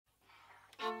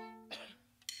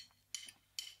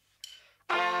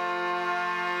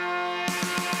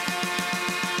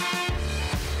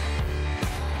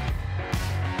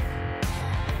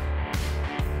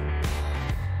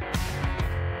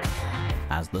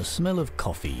the smell of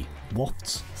coffee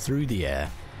wafts through the air,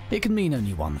 it can mean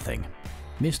only one thing.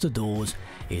 Mr. Dawes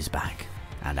is back,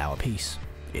 and our piece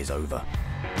is over.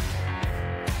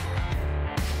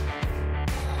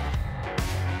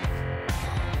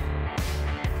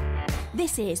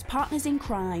 This is Partners in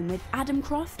Crime with Adam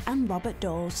Croft and Robert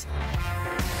Dawes.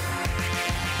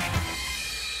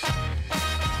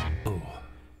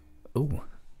 Ooh.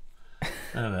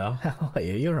 There we are. How are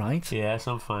you? You're right. Yes,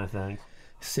 I'm fine, thanks.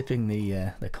 Sipping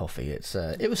the coffee.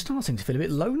 It was starting to feel a bit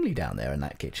lonely down there in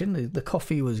that kitchen. The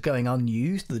coffee was going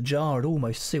unused. The jar had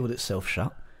almost sealed itself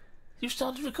shut. You've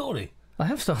started recording? I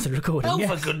have started recording. Oh, yes.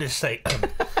 for goodness sake!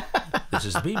 This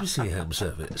is the BBC Home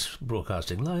Service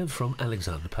broadcasting live from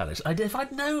Alexandra Palace. If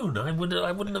I'd known, I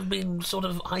wouldn't have been sort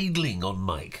of idling on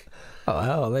mic. Oh,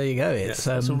 well, there you go. That's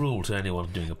a rule to anyone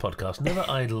doing a podcast: never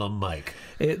idle on mic.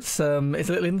 It's a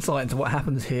little insight into what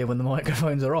happens here when the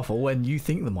microphones are off, or when you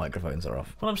think the microphones are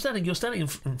off. Well, you're standing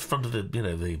in front of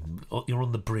you're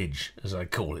on the bridge, as I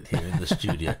call it here in the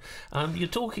studio, and you're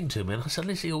talking to me, and I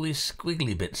suddenly see all these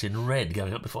squiggly bits in red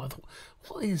going up before. I thought,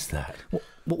 what is that?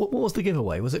 What was the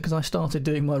giveaway? Was it because I started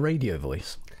doing my radio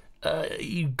voice?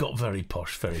 You got very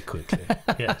posh very quickly.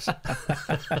 Yes.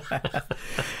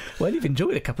 Well, you've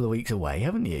enjoyed a couple of weeks away,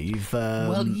 haven't you?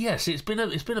 Well, yes, it's been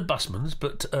a busman's,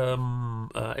 but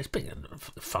it's been a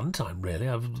fun time, really.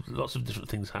 I've lots of different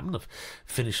things happened. I've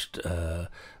finished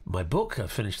my book. I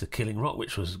finished The Killing Rock,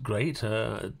 which was great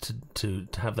to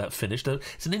have that finished.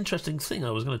 It's an interesting thing.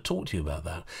 I was going to talk to you about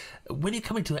that. When you're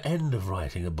coming to the end of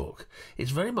writing a book,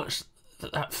 it's very much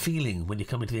that feeling when you're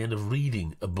coming to the end of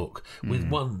reading a book, with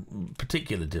one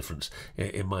particular difference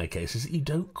in my case, is that you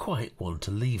don't quite want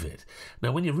to leave it.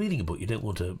 Now, when you're reading a book, you don't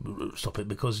want to stop it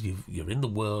because you're in the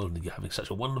world and you're having such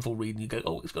a wonderful read, and you go,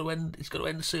 oh, it's got to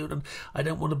end soon, and I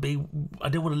don't want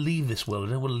to leave this world,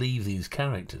 I don't want to leave these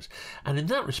characters. And in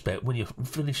that respect, when you're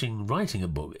finishing writing a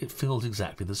book, it feels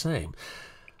exactly the same.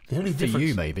 The only difference, for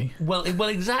you, maybe. Well,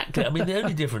 exactly. I mean, the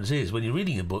only difference is when you're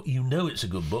reading a book, you know it's a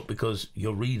good book because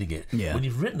you're reading it. Yeah. When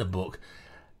you've written a book,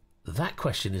 that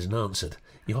question isn't answered.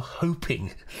 You're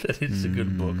hoping that it's a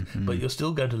good book, but you're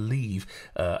still going to leave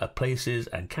places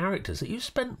and characters that you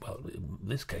spent, well, in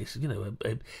this case,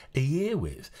 a year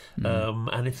with.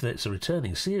 And if it's a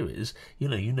returning series, you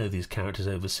know these characters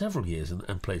over several years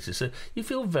and places, so you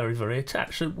feel very, very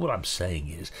attached. So what I'm saying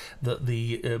is that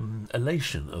the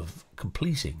elation of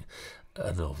completing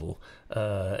a novel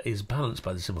is balanced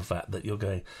by the simple fact that you're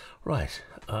going, right,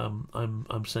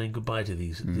 I'm saying goodbye to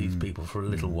these people for a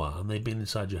little while, and they've been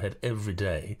inside your head every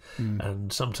day,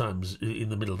 and sometimes in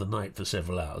the middle of the night for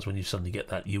several hours, when you suddenly get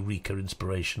that eureka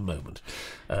inspiration moment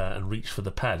and reach for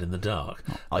the pad in the dark.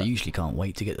 I usually can't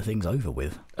wait to get the things over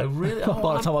with. Oh, really?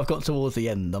 By the time I've got towards the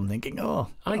end, I'm thinking,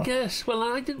 I guess. Well,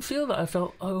 I didn't feel that. I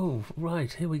felt, oh,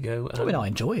 right, here we go. I mean, I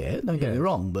enjoy it, don't get me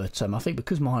wrong, but I think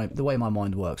because the way my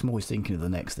mind works, I'm always thinking of the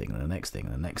next thing and the next thing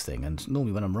and the next thing, and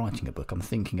normally when I'm writing a book, I'm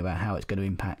thinking about how it's going to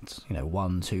impact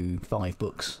 1, 2, 5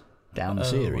 books down the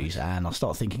series, right. And I'll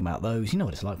start thinking about those. You know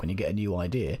what it's like when you get a new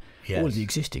idea. Yes. All of the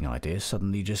existing ideas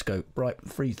suddenly just go, right,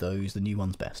 freeze those, the new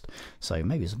one's best. So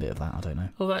maybe it's a bit of that, I don't know.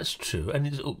 Well, that's true, and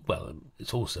it's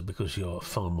also because you're a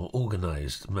far more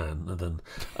organised man than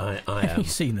I am. Have you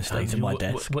seen the state of my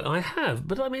desk? Well, I have,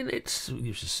 but I mean,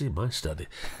 you should see my study.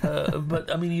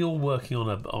 But I mean, you're working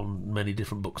on many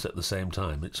different books at the same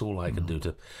time. It's all I can do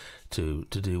to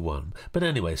do one. But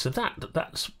anyway, so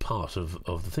that's part of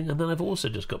the thing. And then I've also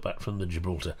just got back from the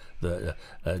Gibraltar Literary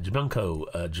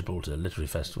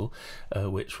Festival,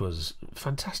 which was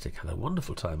fantastic. Had a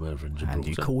wonderful time over in Gibraltar. And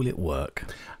you call it work?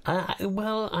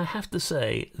 Well, I have to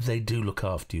say they do look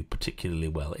after you particularly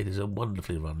well. It is a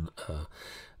wonderfully run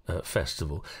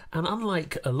festival, and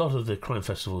unlike a lot of the crime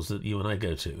festivals that you and I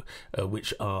go to,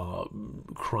 which are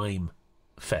crime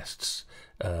fests,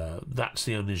 that's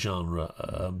the only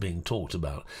genre being talked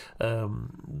about.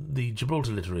 The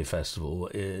Gibraltar Literary Festival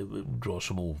draws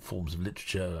from all forms of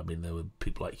literature. I mean, there were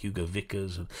people like Hugo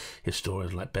Vickers and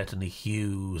historians like Bettany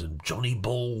Hughes, and Johnny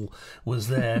Ball was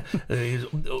there.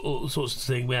 All sorts of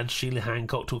things. We had Sheila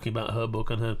Hancock talking about her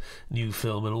book and her new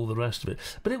film and all the rest of it.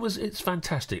 But it's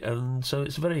fantastic, and so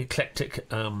it's very eclectic,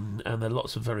 and there are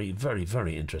lots of very, very,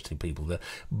 very interesting people there.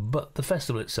 But the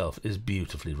festival itself is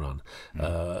beautifully run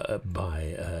by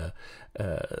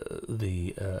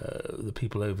the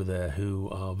people over there who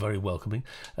are very welcoming.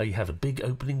 You have a big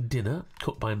opening dinner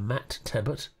cooked by Matt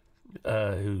Tebbott,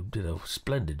 who did a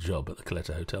splendid job at the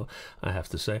Coletta Hotel, I have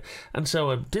to say. And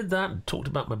so I did that and talked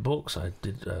about my books. I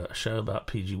did a show about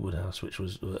P.G. Wodehouse, which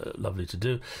was lovely to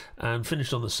do, and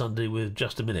finished on the Sunday with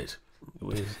Just a Minute,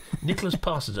 with Nicholas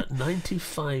Parsons at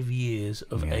 95 years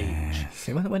of age.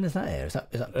 See, when does that air? Is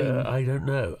that been... I don't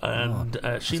know. And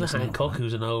Sheila Hancock,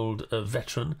 who's an old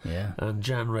veteran, and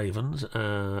Jan Ravens,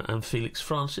 and Felix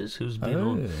Francis, who's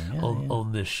been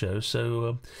on this show.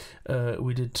 So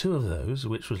we did 2 of those,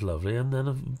 which was lovely, and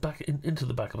then back into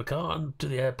the back of a car and to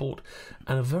the airport,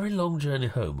 and a very long journey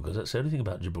home, because that's the only thing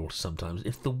about Gibraltar sometimes.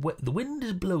 If the wind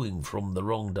is blowing from the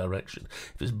wrong direction,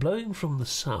 if it's blowing from the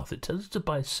south, it tends to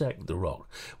bisect the rock,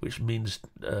 which means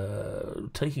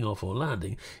taking off or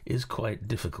landing is quite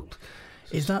difficult.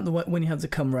 Is that the way when you have to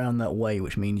come around that way,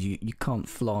 which means you can't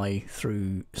fly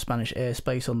through Spanish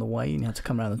airspace on the way, and you have to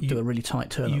come around and do a really tight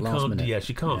turn at last minute? Yes,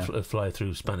 you can't fly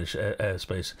through Spanish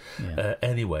airspace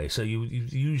anyway. So you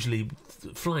usually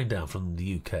flying down from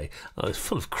the UK. It's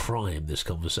full of crime, this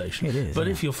conversation. It is. But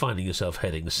if you're finding yourself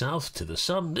heading south to the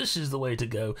sun, this is the way to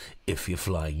go. If you're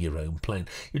flying your own plane,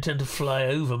 you tend to fly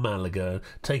over Malaga,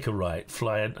 take a right,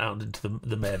 fly out into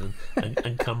the Med,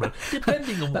 and come round.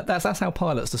 Depending on that's how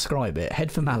pilots describe it.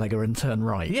 Head for Malaga and turn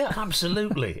right. Yeah,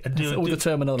 absolutely. And do the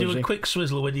terminology. Do a quick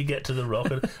swizzle when you get to the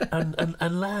rock,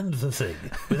 and land the thing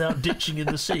without ditching in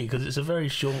the sea, because it's a very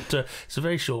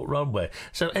short runway.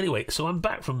 So anyway, I'm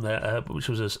back from there, which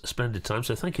was a splendid time.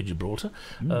 So thank you, Gibraltar.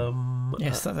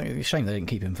 Yes, I think it's a shame they didn't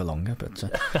keep him for longer, but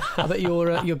I bet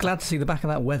you're glad to see the back of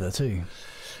that weather too.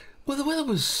 Well, the weather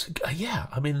was,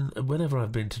 I mean, whenever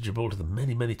I've been to Gibraltar, the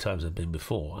many times I've been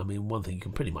before, I mean, one thing you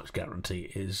can pretty much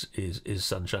guarantee is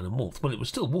sunshine and warmth. Well, it was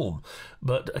still warm,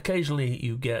 but occasionally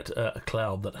you get a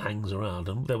cloud that hangs around,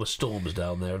 and there were storms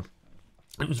down there.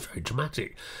 It was very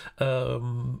dramatic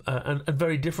and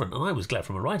very different, and I was glad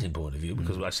from a writing point of view,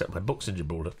 because I set my books in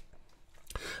Gibraltar,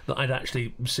 that I'd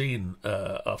actually seen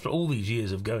after all these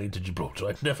years of going to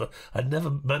Gibraltar. I'd never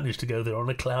managed to go there on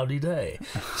a cloudy day.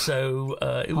 So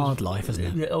it was hard life, isn't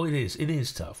it? Yeah, oh, it is. It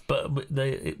is tough, but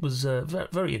it was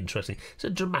very interesting. It's a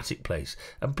dramatic place,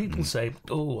 and people say,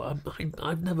 "Oh,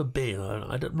 I've never been.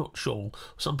 I'm not sure."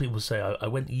 Some people say I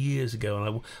went years ago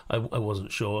and I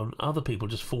wasn't sure, and other people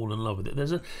just fall in love with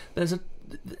it.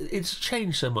 It's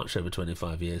changed so much over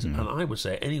 25 years, and I would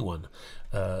say anyone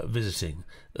visiting,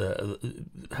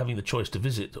 having the choice to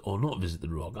visit or not visit the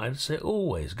Rock, I'd say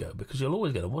always go, because you'll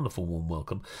always get a wonderful warm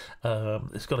welcome.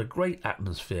 It's got a great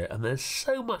atmosphere, and there's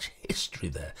so much history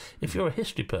there. If you're a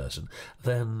history person,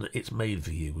 then it's made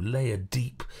for you, layered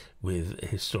deep with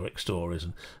historic stories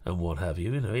and what have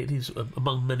you. You know, it is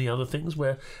among many other things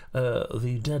where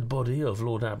the dead body of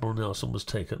Lord Admiral Nelson was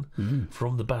taken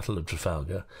from the Battle of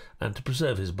Trafalgar, and to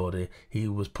preserve his body, he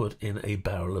was put in a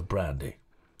barrel of brandy.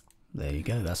 There you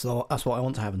go. That's what I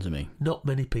want to happen to me. Not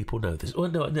many people know this. Well,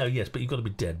 no, yes, but you've got to be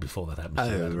dead before that happens.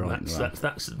 Oh, right.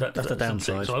 That's the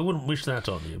downside. So I wouldn't wish that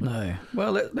on you. No.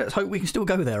 Well, let's hope we can still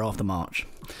go there after March.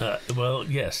 Well,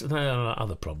 yes, there are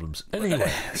other problems.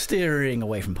 Anyway, steering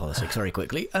away from politics very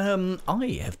quickly.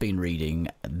 I have been reading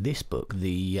this book.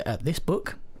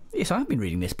 Yes, I have been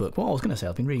reading this book. What I was going to say,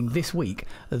 I've been reading this week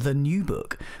the new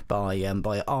book by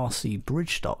R.C.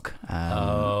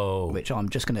 Bridgestock, which I'm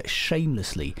just going to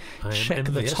shamelessly check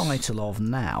the title of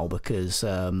now, because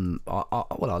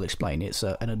I'll explain. It's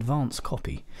an advance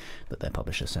copy that their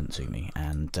publisher sent to me,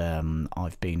 and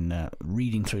I've been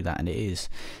reading through that, and it is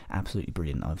absolutely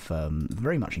brilliant. I've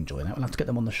very much enjoyed that. We'll have to get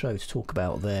them on the show to talk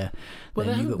about their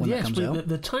new book when it comes out.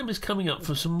 The time is coming up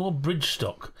for some more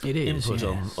Bridgestock input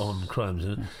on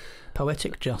crimes.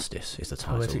 Poetic Justice is the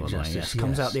title. Poetic Justice, yes.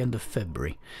 Comes out the end of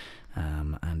February,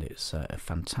 and it's a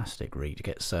fantastic read. It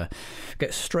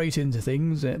gets straight into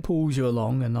things. It pulls you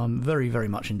along, and I'm very, very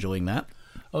much enjoying that.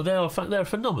 Oh, they're a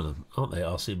phenomenon, aren't they,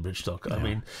 R.C. Bridgestock? Yeah.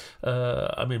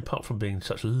 I mean, apart from being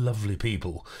such lovely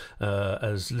people,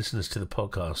 as listeners to the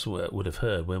podcast would have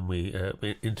heard when we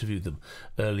interviewed them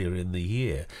earlier in the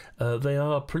year, they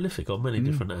are prolific on many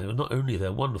different angles. Not only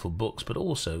their wonderful books, but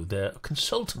also their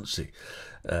consultancy.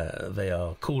 They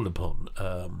are called upon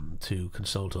to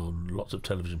consult on lots of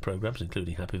television programmes,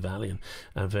 including Happy Valley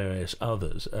and various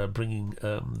others, bringing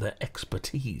their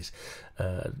expertise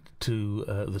to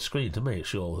the screen to make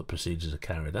sure that procedures are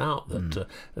carried out,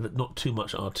 that not too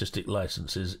much artistic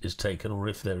licence is taken, or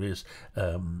if there is,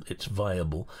 it's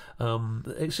viable.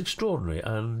 It's extraordinary.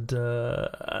 And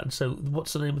so,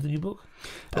 what's the name of the new book?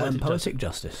 Poetic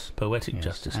Justice. Poetic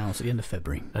Justice. Out at the end of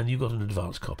February. And you got an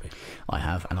advance copy? I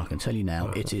have, and I can tell you now,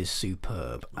 it is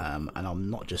superb. And I'm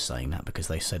not just saying that because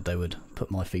they said they would put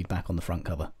my feedback on the front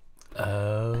cover.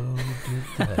 Oh,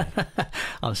 did they?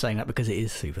 I'm saying that because it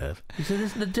is superb. So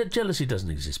the jealousy doesn't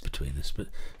exist between us, but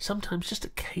sometimes just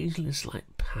occasionally a slight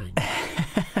pang.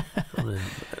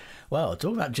 Well,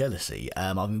 talking about jealousy,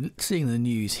 I'm seeing the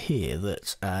news here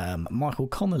that Michael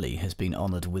Connolly has been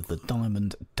honoured with the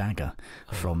Diamond Dagger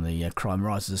from the Crime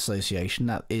Writers Association.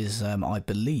 That is, I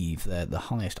believe, the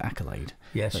highest accolade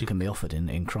that can be offered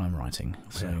in crime writing.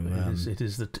 So it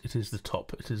is the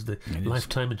top. It is the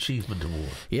Lifetime Achievement Award.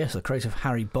 Yes, the creator of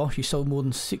Harry Bosch. He sold more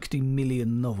than 60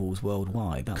 million novels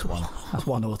worldwide. That's one. That's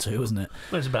one or two, isn't it?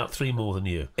 Well, it's about 3 more than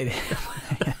you.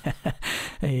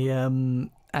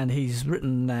 And he's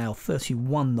written now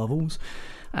 31 novels.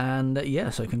 And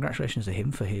so congratulations to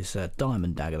him for his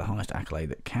Diamond Dagger, the highest accolade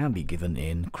that can be given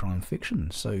in crime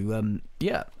fiction. So, one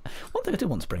thing I did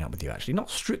want to bring up with you, actually, not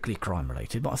strictly crime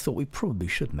related, but I thought we probably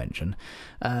should mention.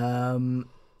 I'm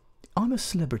a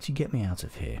Celebrity, Get Me Out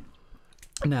of Here.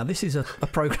 Now, this is a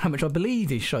programme which I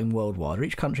believe is shown worldwide.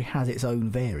 Each country has its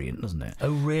own variant, doesn't it?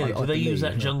 Oh, really? Do they use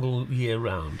that jungle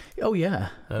year-round? Oh, yeah.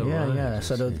 Yeah.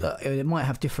 So it might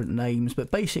have different names, but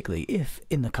basically, if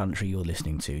in the country you're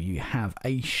listening to, you have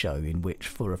a show in which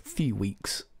for a few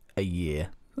weeks a year,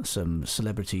 some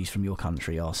celebrities from your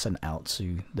country are sent out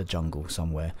to the jungle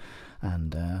somewhere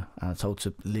and are told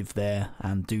to live there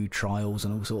and do trials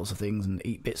and all sorts of things and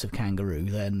eat bits of kangaroo,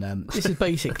 then this is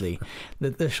basically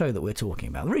the show that we're talking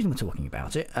about. The reason we're talking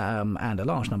about it, and a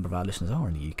large number of our listeners are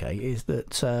in the UK, is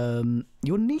that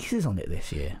your niece is on it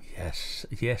this year.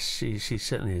 Yes, she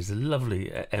certainly is. The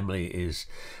lovely Emily is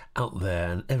out there,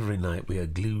 and every night we are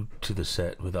glued to the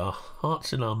set with our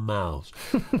hearts in our mouths.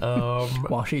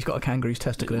 While she's got a kangaroo's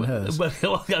testicle in hers. Well,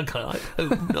 I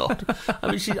hope not.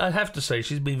 I mean, I have to say,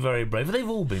 she's been very brave. They've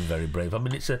all been very brave. I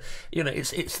mean, it's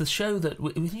the show that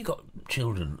when you've got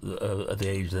children at the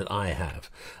age that I have,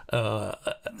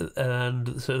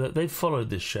 and so that they've followed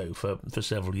this show for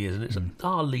several years, and it's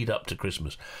our lead up to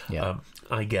Christmas,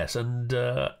 I guess, and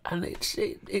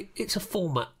it's a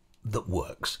format that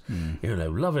works.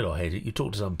 Love it or hate it, you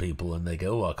talk to some people and they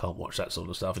go, I can't watch that sort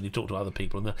of stuff, and you talk to other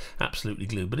people and they're absolutely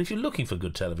glued. But if you're looking for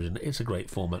good television, it's a great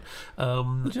format. I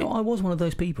was one of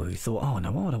those people who thought,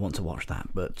 no, why would I want to watch that?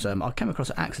 But I came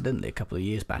across it accidentally a couple of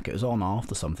years back. It was on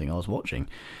after something I was watching,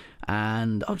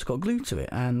 and I just got glued to it.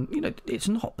 And it's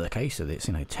not the case that it's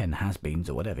 10 has-beens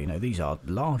or whatever. These are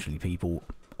largely people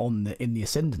in the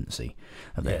ascendancy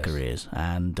of their careers,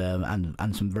 and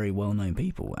some very well-known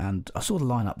people. And I saw the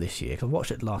lineup this year because I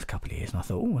watched it the last couple of years, and I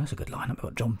thought, that's a good lineup. We've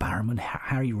got John Barrowman,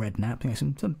 Harry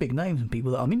Redknapp, some big names and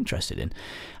people that I'm interested in.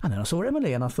 And then I saw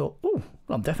Emily, and I thought,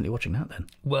 I'm definitely watching that then.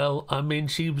 Well, I mean,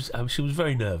 she was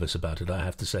very nervous about it, I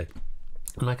have to say.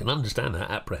 And I can understand her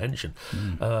apprehension,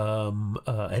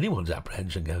 anyone's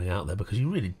apprehension going out there, because you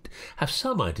really have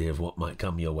some idea of what might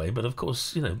come your way. But of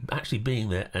course, actually being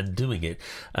there and doing it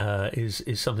is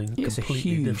something it's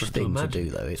completely different. It's a huge thing to do,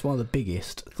 though. It's one of the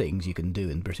biggest things you can do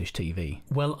in British TV.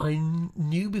 Well, I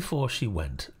knew before she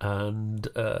went, and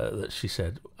that she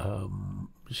said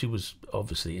she was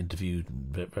obviously interviewed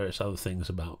and various other things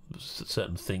about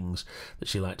certain things that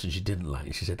she liked and she didn't like.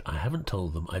 And she said, I haven't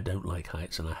told them I don't like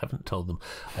heights, and I haven't told them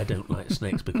I don't like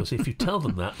snakes, because if you tell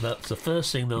them that's the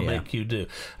first thing they'll make you do.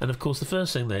 And of course, the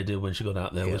first thing they did when she got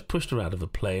out there was pushed her out of a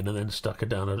plane and then stuck her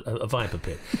down a viper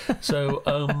pit. So,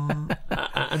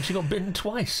 and she got bitten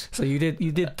twice. So you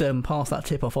did pass that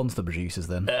tip off on to the producers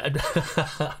then?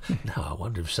 No, I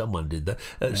wonder if someone did that.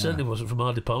 It certainly wasn't from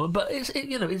our department, but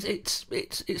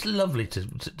it's lovely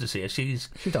to see her. She's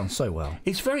done so well.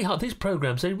 It's very hard. These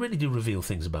programmes, they really do reveal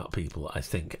things about people, I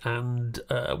think. And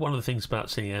one of the things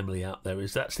about seeing Emily out there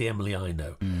is that's the Emily I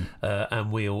know,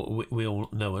 and we all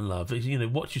know and love.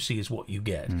 What you see is what you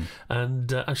get.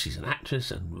 And she's an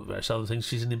actress and various other things.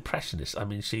 She's an impressionist. I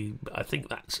mean, I think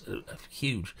that's a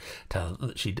huge talent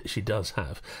that she does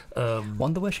have.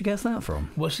 Wonder where she gets that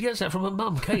from. Well, she gets that from her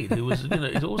mum, Kate, who was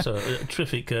is also a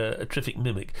terrific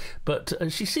mimic. But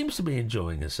she seems to be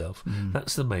enjoying herself.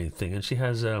 That's the main thing. And she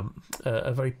has a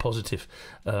very positive,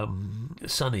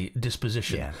 sunny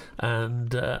disposition.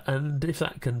 And if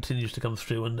that continues to come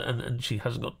through, and she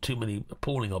hasn't got too many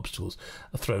appalling obstacles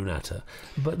thrown at her,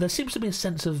 but there seems to be a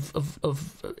sense of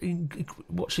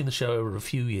watching the show over a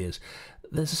few years.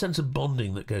 There's a sense of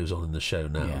bonding that goes on in the show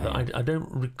now that I don't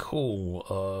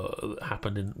recall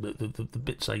happened in the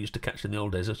bits I used to catch in the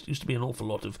old days. There used to be an awful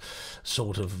lot of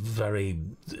sort of very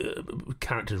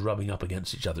characters rubbing up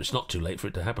against each other. It's not too late for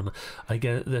it to happen, I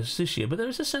guess, this year. But there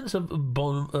is a sense of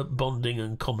bonding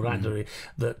and camaraderie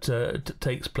that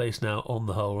takes place now on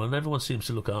the whole, and everyone seems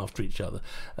to look after each other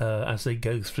as they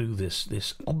go through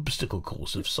this obstacle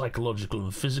course of psychological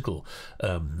and physical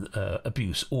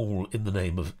abuse, all in the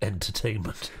name of entertainment.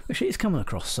 She's coming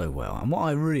across so well, and what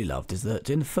I really loved is that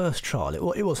in the first trial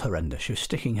it was horrendous. She was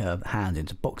sticking her hand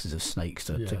into boxes of snakes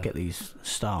to get these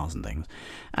stars and things,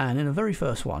 and in the very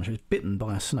first one she was bitten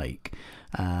by a snake,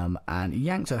 and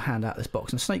yanked her hand out of this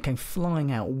box, and the snake came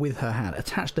flying out with her hand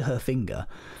attached to her finger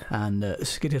and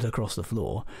skidded across the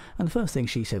floor. And the first thing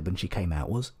she said when she came out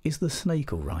was, "Is the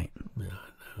snake all right?" Yeah,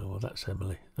 I know. Well, that's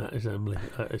Emily. That is Emily.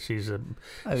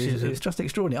 It's just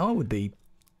extraordinary. I would be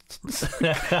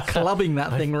clubbing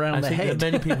that thing around the head. I think there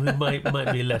are many people who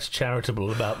might be less charitable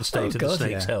about the state of the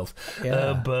snake's health.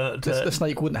 Yeah. But the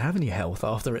snake wouldn't have any health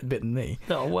after it bitten me.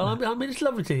 No, well, I mean, it's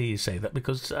lovely to hear you say that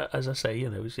because, as I say,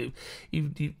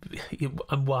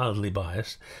 I'm wildly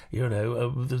biased.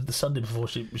 The Sunday before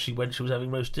she went, she was having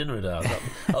roast dinner at ours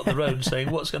up the road,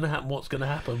 saying, "What's going to happen? What's going to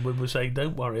happen?" We were saying,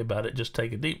 "Don't worry about it. Just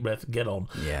take a deep breath, and get on,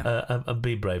 and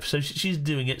be brave." So she's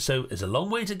doing it. So there's a long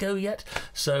way to go yet.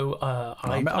 So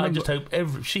I just hope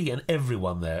she and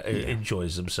everyone there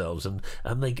enjoys themselves and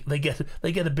they get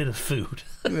a bit of food.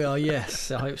 Well,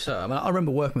 yes, I hope so. I mean, I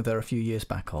remember working with her a few years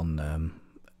back on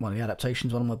one of the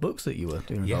adaptations, one of my books that you were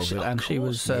involved with, and she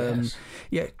was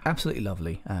absolutely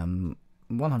lovely.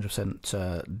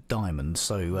 100% diamond.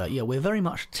 So we're very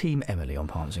much Team Emily on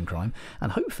Partners in Crime,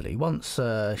 and hopefully once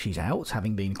she's out,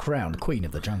 having been crowned Queen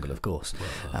of the Jungle, of course,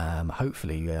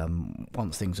 hopefully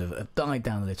once things have died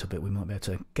down a little bit, we might be able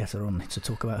to get her on to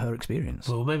talk about her experience.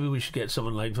 Well, maybe we should get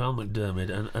someone like Val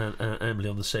McDermid and Emily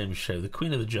on the same show, the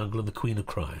Queen of the Jungle and the Queen of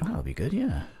Crime. That would be good,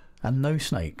 yeah. And no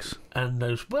snakes. And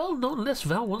well, not unless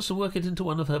Val wants to work it into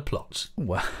one of her plots.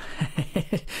 Well,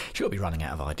 she'll be running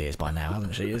out of ideas by now,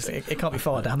 hasn't she? It can't be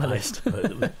far down the list.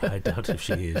 I doubt if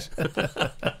she is.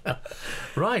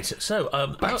 Right, so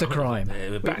back to crime.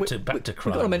 Back to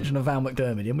crime. We got a mention of Val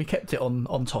McDermid, and we kept it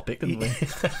on topic, didn't we?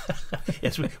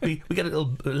 Yes, we get a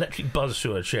little electric buzz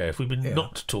through her chair if we've been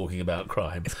not talking about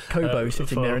crime. It's Kobo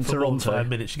sitting there in for Toronto. 5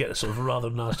 minutes, you get a sort of rather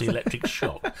nasty electric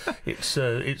shock. It's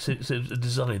a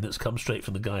design that's come straight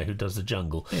from the guy who does the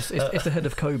jungle. It's the head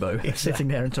of Kobo sitting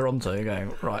there in Toronto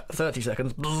going, right, 30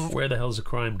 seconds. Where the hell's the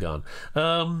crime gone?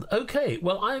 Okay,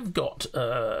 well, I've got,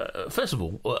 first of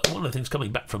all, one of the things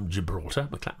coming back from Gibraltar,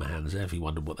 I clap my hands there if you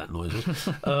wondered what that noise was,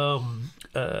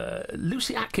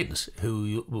 Lucy Atkins,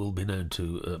 who will be known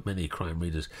to many crime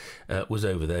readers, was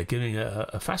over there giving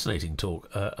a fascinating talk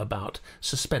about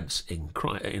suspense in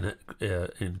crime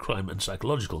and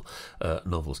psychological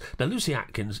novels. Now, Lucy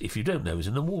Atkins, if you don't know, is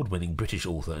an award-winning British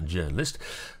author and journalist.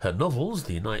 Her novels,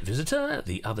 The Night Visitor,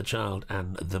 The Other Child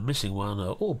and The Missing One,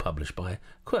 are all published by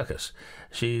Quercus.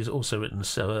 She's also written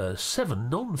 7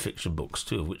 non-fiction books,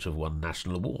 2 of which have won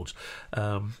national awards,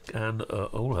 and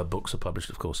all her books are published,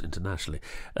 of course, internationally.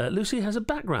 Lucy has a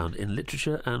background in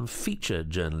literature and feature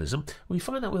journalism. We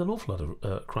find that with an awful lot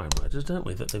of crime writers, don't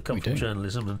we, that they've come from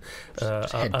journalism and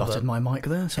head-butted my mic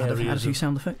there, so I had a few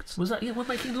sound effects. Was that? Yeah, we're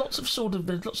making lots of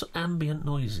there's lots of ambient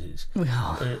noises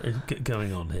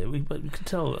going on here. We can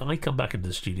tell. I come back into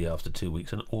the studio after 2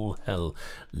 weeks and all hell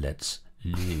lets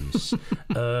loose.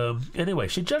 Anyway,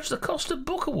 she judged the Costa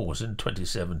Book Awards in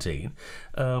 2017,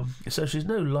 so she's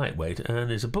no lightweight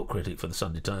and is a book critic for the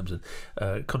Sunday Times and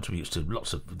contributes to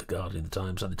lots of The Guardian, The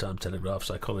Times, Sunday Times, Telegraph,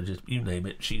 Psychologist, you name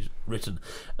it, she's written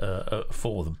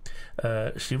for them.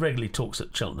 She regularly talks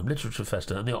at Cheltenham Literature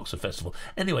Festival and the Oxford Festival.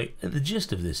 Anyway, the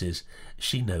gist of this is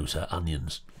she knows her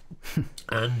onions.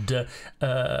 And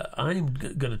I'm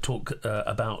going to talk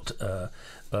about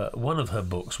one of her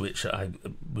books, which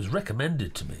was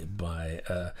recommended to me by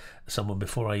someone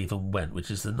before I even went, which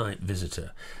is The Night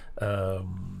Visitor. Claire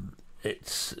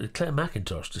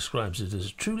McIntosh describes it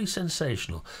as truly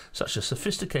sensational, such a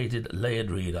sophisticated, layered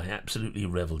read. I absolutely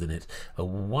revelled in it. A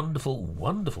wonderful,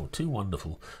 too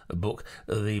wonderful book.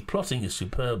 The plotting is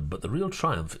superb, but the real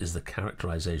triumph is the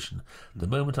characterisation. The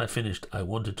moment I finished, I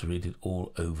wanted to read it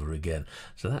all over again.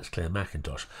 So that's Claire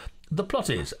McIntosh. The plot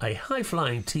is a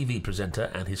high-flying TV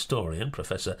presenter and historian,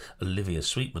 Professor Olivia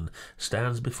Sweetman,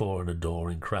 stands before an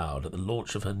adoring crowd at the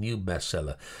launch of her new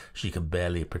bestseller. She can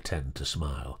barely pretend to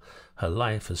smile. Her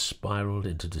life has spiralled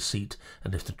into deceit,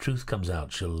 and if the truth comes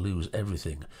out, she'll lose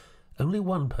everything. Only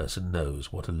one person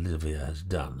knows what Olivia has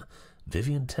done.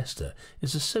 Vivian Tester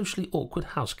is a socially awkward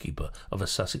housekeeper of a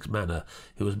Sussex manor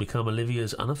who has become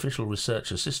Olivia's unofficial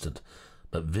research assistant.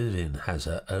 But Vivian has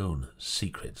her own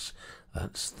secrets.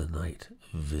 That's The Night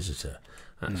Visitor.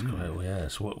 That's quite,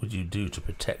 yes. What would you do to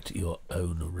protect your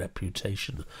own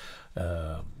reputation?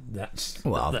 That's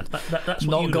Well, that's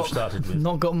what you'd have started with.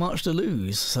 Not got much to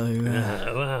lose, so... You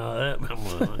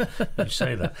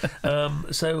say that.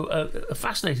 A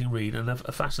fascinating read and a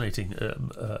fascinating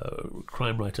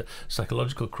crime writer,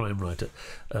 psychological crime writer.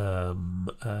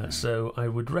 So I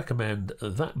would recommend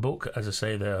that book. As I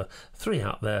say, there are 3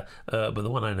 out there, but the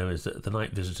one I know is The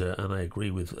Night Visitor, and I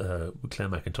agree with Claire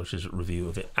McIntosh's review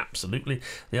of it, absolutely.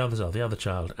 The others are The Other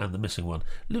Child and The Missing One.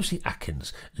 Lucy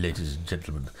Atkins, ladies and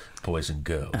gentlemen, boys and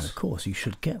girls. And of course, you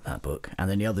should get that book and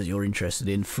any others you're interested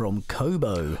in from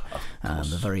Kobo,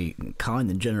 the very kind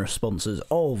and generous sponsors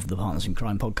of the Partners in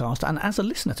Crime podcast. And as a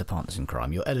listener to Partners in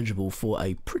Crime, you're eligible for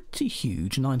a pretty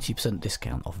huge 90%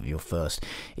 discount off of your first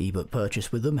ebook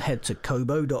purchase with them. Head to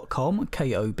kobo.com,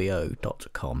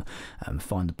 kobo.com, and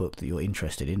find the book that you're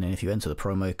interested in. And if you enter the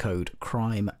promo code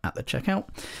CRIME at the checkout,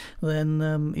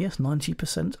 then yes,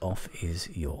 90% off is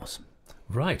yours.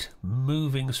 Right,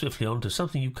 moving swiftly on to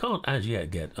something you can't as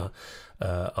yet get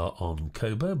on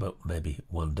Kobo, but maybe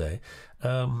one day.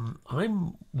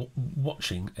 I'm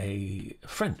watching a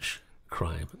French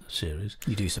crime series.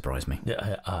 You do surprise me.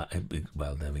 Yeah,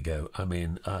 well, there we go. I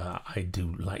mean, I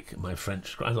do like my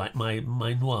French. I like my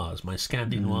noirs, my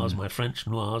Scandi noirs, my French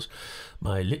noirs,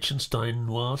 my Liechtenstein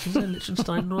noirs. Is there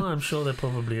Liechtenstein noir? I'm sure there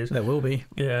probably is. There will be.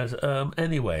 Yes.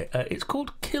 Anyway, it's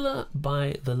called Killer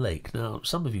by the Lake. Now,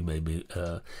 some of you may be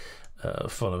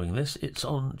following this. It's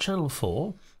on Channel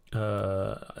 4.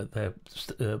 They're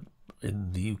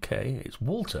in the UK. It's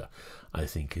Walter, I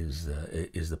think, is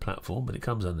the platform, but it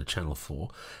comes under Channel 4.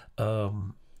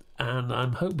 And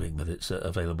I'm hoping that it's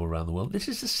available around the world. This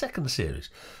is the second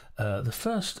series. The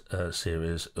first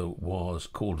series was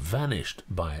called Vanished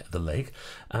by the Lake,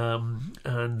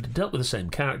 and dealt with the same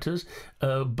characters,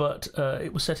 but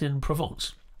it was set in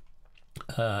Provence.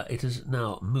 It has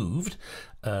now moved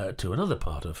to another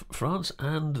part of France,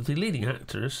 and the leading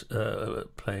actress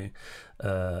playing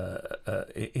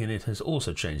in it has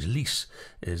also changed. Lise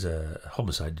is a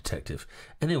homicide detective.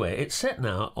 Anyway, it's set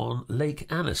now on Lake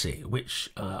Annecy, which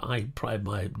I pride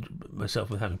myself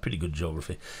with having pretty good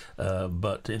geography,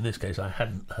 but in this case I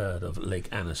hadn't heard of Lake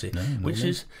Annecy, which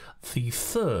is the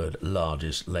 3rd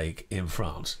largest lake in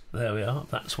France. There we are,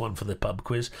 that's one for the pub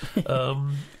quiz.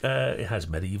 It has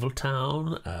medieval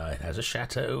town, it has a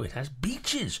chateau, it has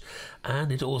beaches,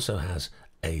 and it also has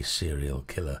a serial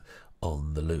killer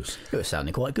on the loose. It was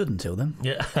sounding quite good until then.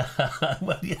 Yeah.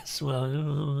 Well, yes.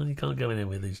 Well, you can't go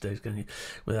anywhere these days, can you,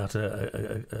 without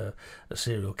a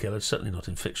serial killer? Certainly not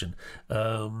in fiction.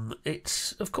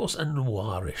 It's, of course, a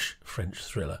noirish French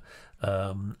thriller.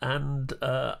 And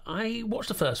I watched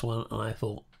the first one and I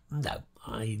thought, no,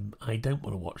 I don't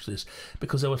want to watch this,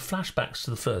 because there were flashbacks to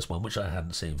the first one, which I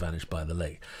hadn't seen, Vanished by the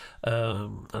Lake.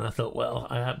 And I thought, well,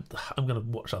 I'm going to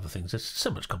watch other things. There's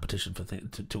so much competition for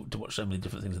to watch so many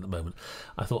different things at the moment.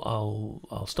 I thought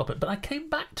I'll stop it. But I came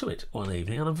back to it one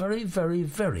evening, and I'm very, very,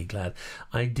 very glad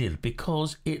I did,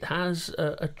 because it has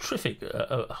a terrific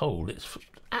whole. It's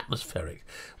atmospheric,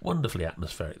 wonderfully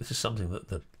atmospheric. This is something that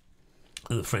the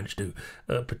French do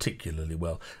particularly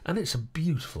well, and it's a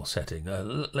beautiful setting.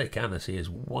 Lake Annecy is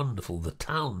wonderful. The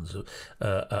towns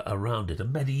around it are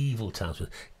medieval towns with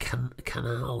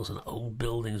canals and old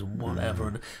buildings and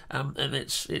whatever, and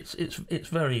it's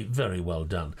very, very well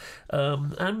done.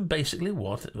 And basically,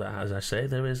 as I say,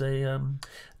 there is a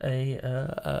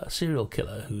serial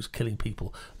killer who's killing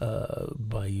people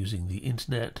by using the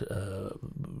internet,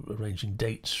 arranging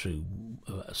dates through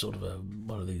sort of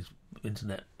one of these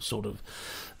internet sort of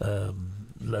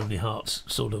Lonely Hearts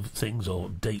sort of things, or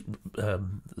date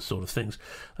sort of things.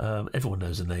 Everyone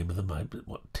knows the name of them.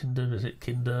 What, Tinder? Is it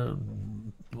Kinder?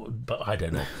 But I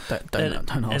don't know. Don't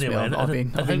ask anyway,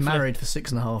 me. I've been married for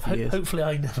 6.5 years. Hopefully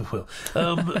I never will.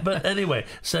 But anyway,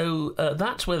 so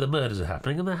that's where the murders are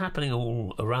happening, and they're happening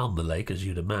all around the lake, as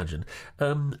you'd imagine.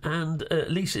 And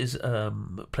Lise is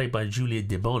played by Julia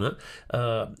Debona,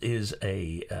 is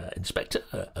a inspector,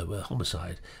 a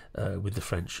homicide with the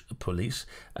French police,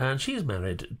 and she is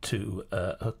married to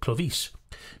Clovis,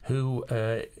 who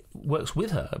works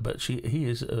with her, but he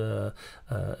is a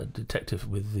detective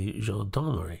with the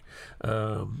gendarmerie.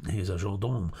 He is a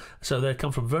gendarme. So they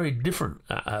come from very different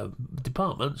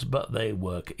departments, but they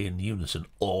work in unison,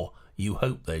 or you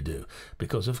hope they do,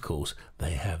 because of course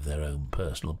they have their own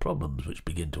personal problems which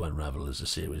begin to unravel as the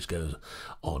series goes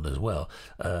on as well.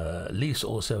 Lise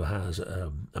also has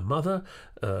a mother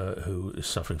who is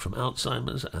suffering from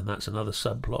Alzheimer's, and that's another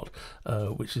subplot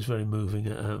which is very moving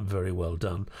and very well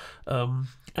done.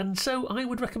 And so I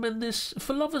would recommend this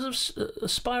for lovers of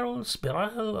spiral,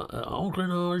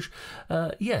 engrenage.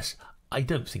 Yes, I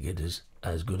don't think it is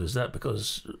as good as that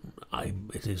because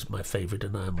it is my favourite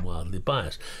and I am wildly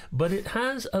biased. But it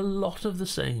has a lot of the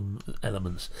same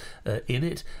elements in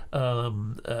it.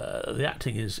 The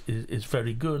acting is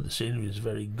very good, the scenery is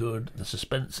very good, the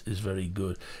suspense is very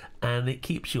good, and it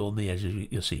keeps you on the edge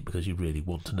of your seat because you really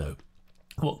want to know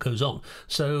what goes on.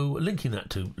 So linking that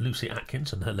to Lucy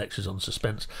Atkins and her lectures on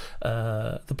suspense,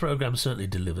 the programme certainly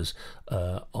delivers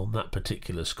on that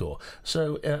particular score.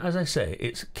 So as I say,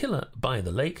 it's Killer by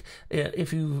the Lake.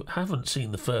 If you haven't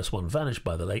seen the first one, Vanish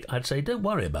by the Lake, I'd say don't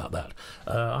worry about that.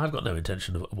 I've got no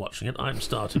intention of watching it. I'm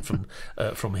starting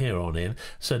from here on in,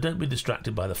 so don't be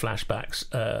distracted by the flashbacks.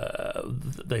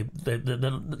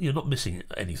 You're not missing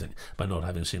anything by not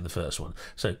having seen the first one,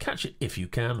 so catch it if you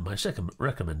can. My second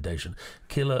recommendation,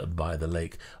 Killer by the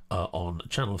Lake, on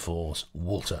Channel 4's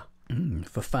Walter.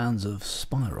 For fans of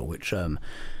Spiral, which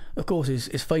of course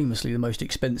is famously the most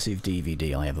expensive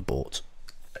DVD I ever bought.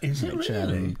 Is it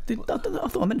really? I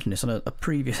thought I mentioned this on a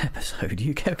previous episode.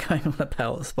 You kept going on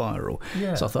about Spiral,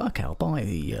 Yeah. so I thought, okay, I'll buy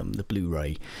the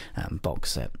Blu-ray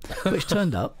box set, which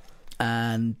turned up,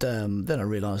 and then I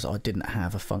realised I didn't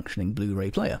have a functioning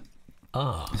Blu-ray player. So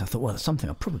I thought, well, that's something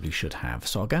I probably should have.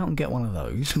 So I'll go out and get one of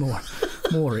those,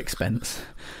 more expense.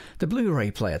 The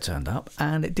Blu-ray player turned up,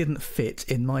 and it didn't fit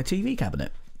in my TV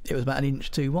cabinet. It was about an inch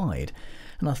too wide.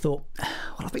 And I thought,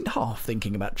 well, I've been half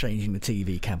thinking about changing the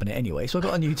TV cabinet anyway, so I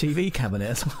got a new TV cabinet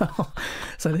as well.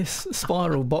 So this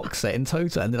Spiral box set in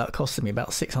total ended up costing me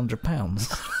about £600.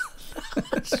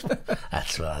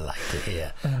 That's what I like to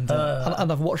hear. And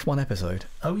I've watched one episode.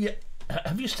 Oh yeah.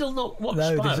 Have you still not watched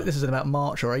No, Spiral? this is in about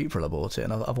March or April I bought it,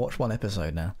 and I've watched one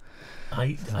episode now.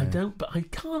 I don't, but I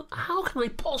can't. How can I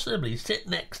possibly sit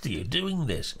next to you doing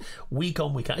this week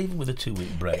on week out, even with a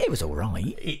 2-week break? It was all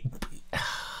right.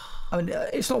 I mean,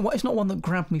 it's not one that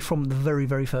grabbed me from the very,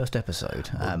 very first episode.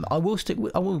 I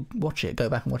will watch it, go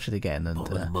back and watch it again, and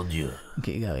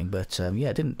keep going. But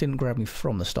it didn't grab me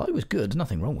from the start. It was good.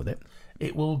 Nothing wrong with it.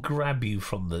 It will grab you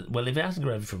from the... Well, if it hasn't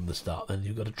grabbed you from the start, then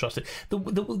you've got to trust it.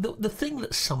 The thing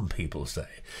that some people say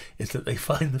is that they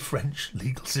find the French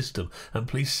legal system and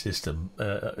police system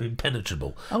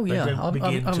impenetrable. Oh, yeah. I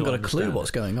haven't got a clue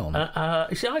what's going on.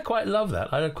 You see, I quite love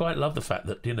that. I quite love the fact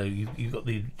that, you've got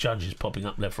the judges popping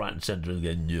up left, right and centre and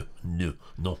going,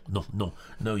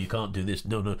 no, you can't do this.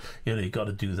 No, you've got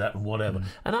to do that and whatever.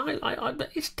 And I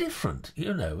it's different, It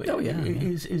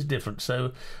is different.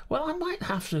 So, well, I might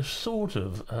have to sort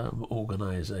of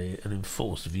organise an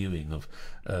enforced viewing of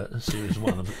series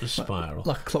 1 of Spiral,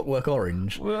 like Clockwork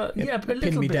Orange. Well, yeah, but a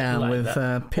pin me bit down like with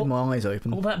that. pin my eyes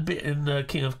open. Or that bit in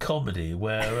King of Comedy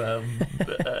where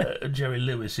Jerry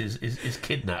Lewis is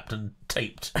kidnapped and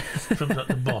taped from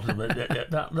the bottom.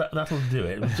 That'll do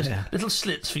it. Just little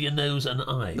slits for your nose and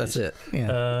eyes. That's it.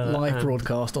 Yeah, live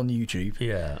broadcast on YouTube.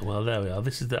 Yeah, well, there we are.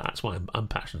 That's why I'm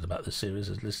passionate about this series,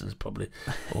 as listeners probably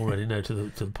already know, to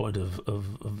the point of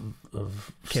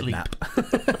kidnap.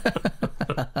 Sleep.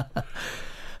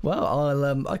 Well,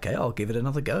 I'll give it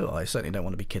another go. I certainly don't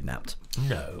want to be kidnapped.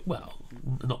 No, well,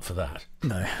 not for that.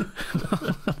 No.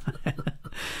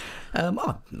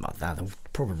 That'll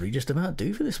probably just about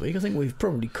do for this week. I think we've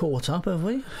probably caught up, have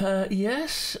we?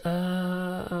 Yes.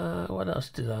 What else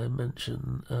did I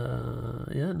mention?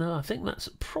 I think that's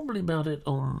probably about it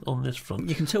on this front.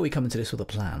 You can tell we come into this with a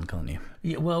plan, can't you?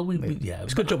 Yeah, well,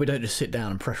 it's a good job we don't just sit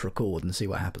down and press record and see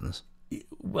what happens.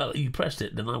 Well, you pressed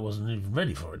it, then I wasn't even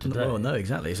ready for it today. Oh, no,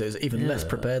 exactly. So it's even less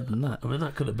prepared than that. I mean,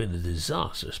 that could have been a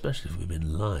disaster, especially if we'd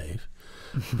been live.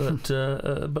 But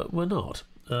we're not.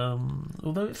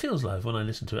 Although it feels live when I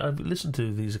listen to it. I've listened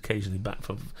to these occasionally back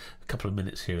for a couple of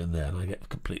minutes here and there, and I get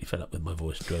completely fed up with my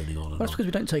voice droning on and that's because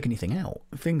we don't take anything out.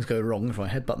 If things go wrong, if I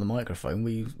headbutt the microphone,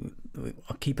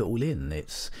 I keep it all in.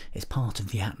 It's part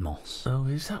of the atmos. Oh,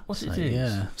 is that what it is?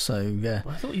 Yeah. So yeah.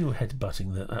 Well, I thought you were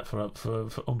headbutting that for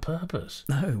on purpose.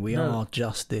 No, we are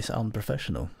just this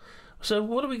unprofessional. So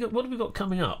what have we got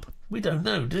coming up? We don't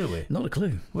know, do we? Not a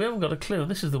clue. We haven't got a clue,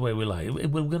 and this is the way we like it.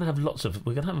 We're going to have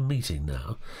a meeting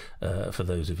now, for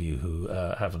those of you who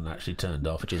haven't actually turned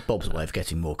off. Which is Bob's way of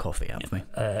getting more coffee out of me.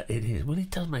 It is. Well, he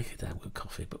does make a damn good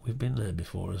coffee, but we've been there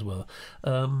before as well.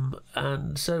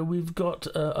 And so we've got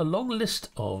a long list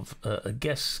of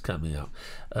guests coming up,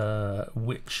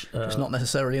 which... it's not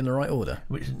necessarily in the right order.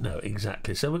 No,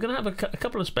 exactly. So we're going to have a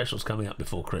couple of specials coming up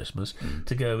before Christmas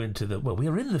to go into we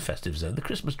are in the festive zone. The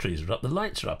Christmas trees are up, the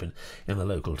lights are up in the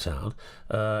local town.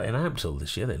 In Ampthill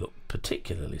this year, they look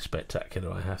particularly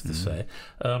spectacular, I have to say.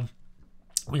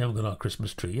 We haven't got our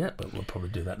Christmas tree yet, but we'll probably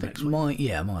do that next week.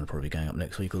 Mine will probably be going up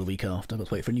next week or the week after. I've got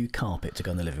to wait for a new carpet to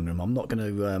go in the living room. I'm not going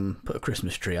to put a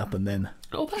Christmas tree up and then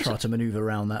try to manoeuvre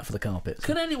around that for the carpet.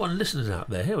 Can anyone, listeners out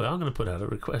there, here we are, I'm going to put out a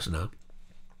request now.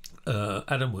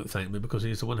 Adam won't thank me because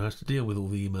he's the one who has to deal with all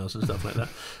the emails and stuff like that.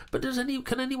 But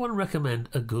can anyone recommend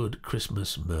a good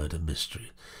Christmas murder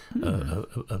mystery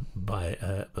by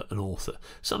an author?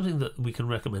 Something that we can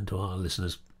recommend to our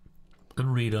listeners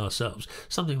and read ourselves.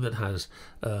 Something that has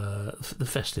the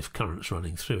festive currents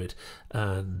running through it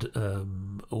and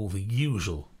all the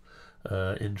usual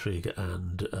intrigue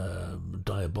and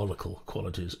diabolical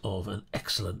qualities of an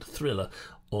excellent thriller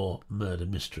or murder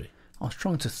mystery. I was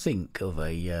trying to think of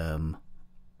a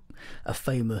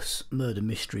famous murder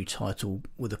mystery title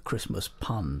with a Christmas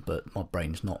pun, but my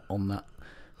brain's not on that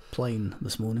plane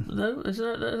this morning. No, is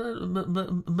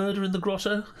that Murder in the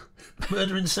Grotto?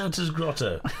 Murder in Santa's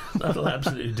Grotto. That'll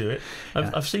absolutely do it.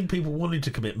 I've seen people wanting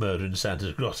to commit murder in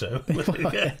Santa's Grotto.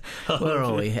 Where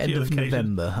are we? End of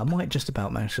November. I might just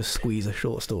about manage to squeeze a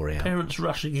short story out. Parents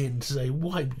rushing in to say,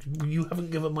 "Why you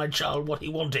haven't given my child what he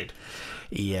wanted?"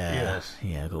 Yeah,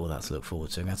 I've got all that to look forward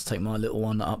to. I'm going to take my little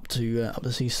one up to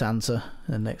see Santa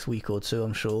in the next week or two,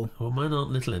 I'm sure. Well, mine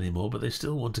aren't little anymore, but they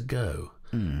still want to go.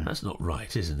 That's not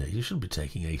right, isn't it? You shouldn't be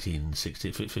taking 18,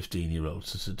 16,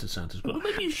 15-year-olds to Santa's Grotto.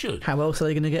 Maybe you should. How else are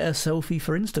they going to get a selfie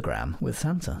for Instagram with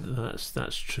Santa?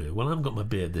 That's true. Well, I haven't got my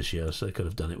beard this year, so they could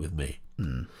have done it with me.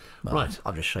 Well, right.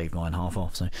 I've just shaved mine half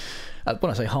off. So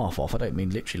when I say half off, I don't mean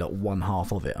literally like one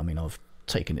half of it. I mean I've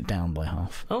taken it down by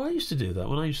half. Oh, I used to do that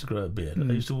when I used to grow a beard.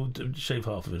 I used to shave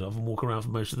half of it off and walk around for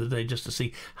most of the day just to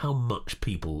see how much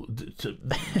people took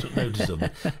notice of me.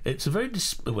 It's a very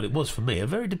it was for me a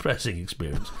very depressing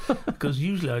experience because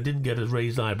usually I didn't get a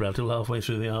raised eyebrow till halfway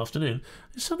through the afternoon.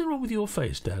 There's something wrong with your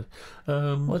face, Dad.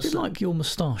 Well, I did like your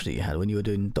moustache that you had when you were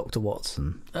doing Dr.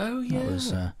 Watson. Oh yeah. That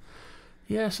was,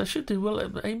 yes, I should do.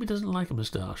 Well, Amy doesn't like a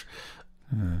moustache.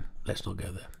 Let's not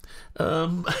go there.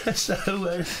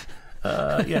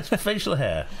 Yes, facial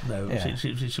hair. No, yeah.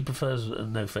 she prefers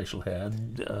no facial hair,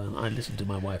 and I listened to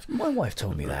my wife. My wife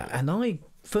told me that, and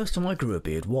first time I grew a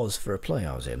beard was for a play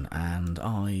I was in, and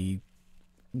I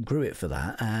grew it for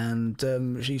that, and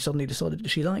she suddenly decided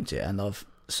she liked it, and I've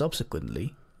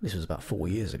subsequently, this was about 4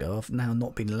 years ago, I've now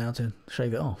not been allowed to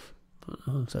shave it off.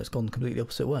 So it's gone completely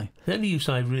opposite way. The only use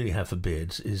I really have for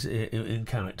beards is in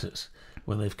characters.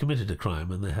 When they've committed a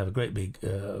crime and they have a great big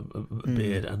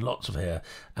beard and lots of hair,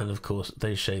 and of course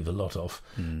they shave a lot off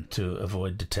to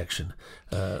avoid detection.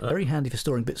 Very handy for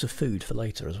storing bits of food for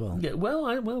later as well. Yeah,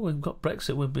 well, we've got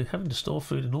Brexit. We'll be having to store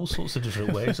food in all sorts of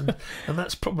different ways, and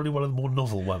that's probably one of the more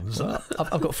novel ones. Well,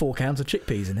 I've got 4 cans of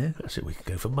chickpeas in here. That's it. We could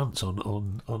go for months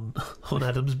on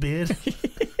Adam's beard.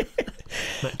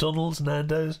 McDonald's,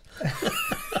 Nando's.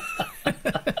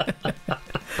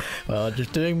 Well,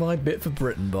 just doing my bit for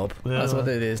Britain, Bob. Yeah. That's what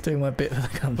it is, doing my bit for the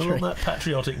country. Well, on that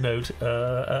patriotic note,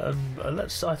 I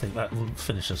think that will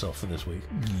finish us off for this week.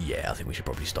 Yeah, I think we should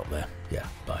probably stop there. Yeah,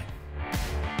 bye.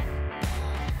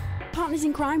 Partners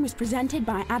in Crime was presented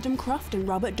by Adam Croft and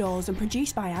Robert Dawes and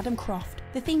produced by Adam Croft.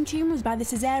 The theme tune was by the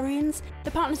Caesareans.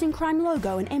 The Partners in Crime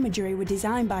logo and imagery were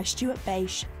designed by Stuart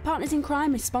Faish. Partners in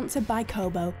Crime is sponsored by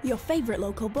Kobo, your favourite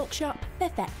local bookshop,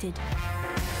 perfected.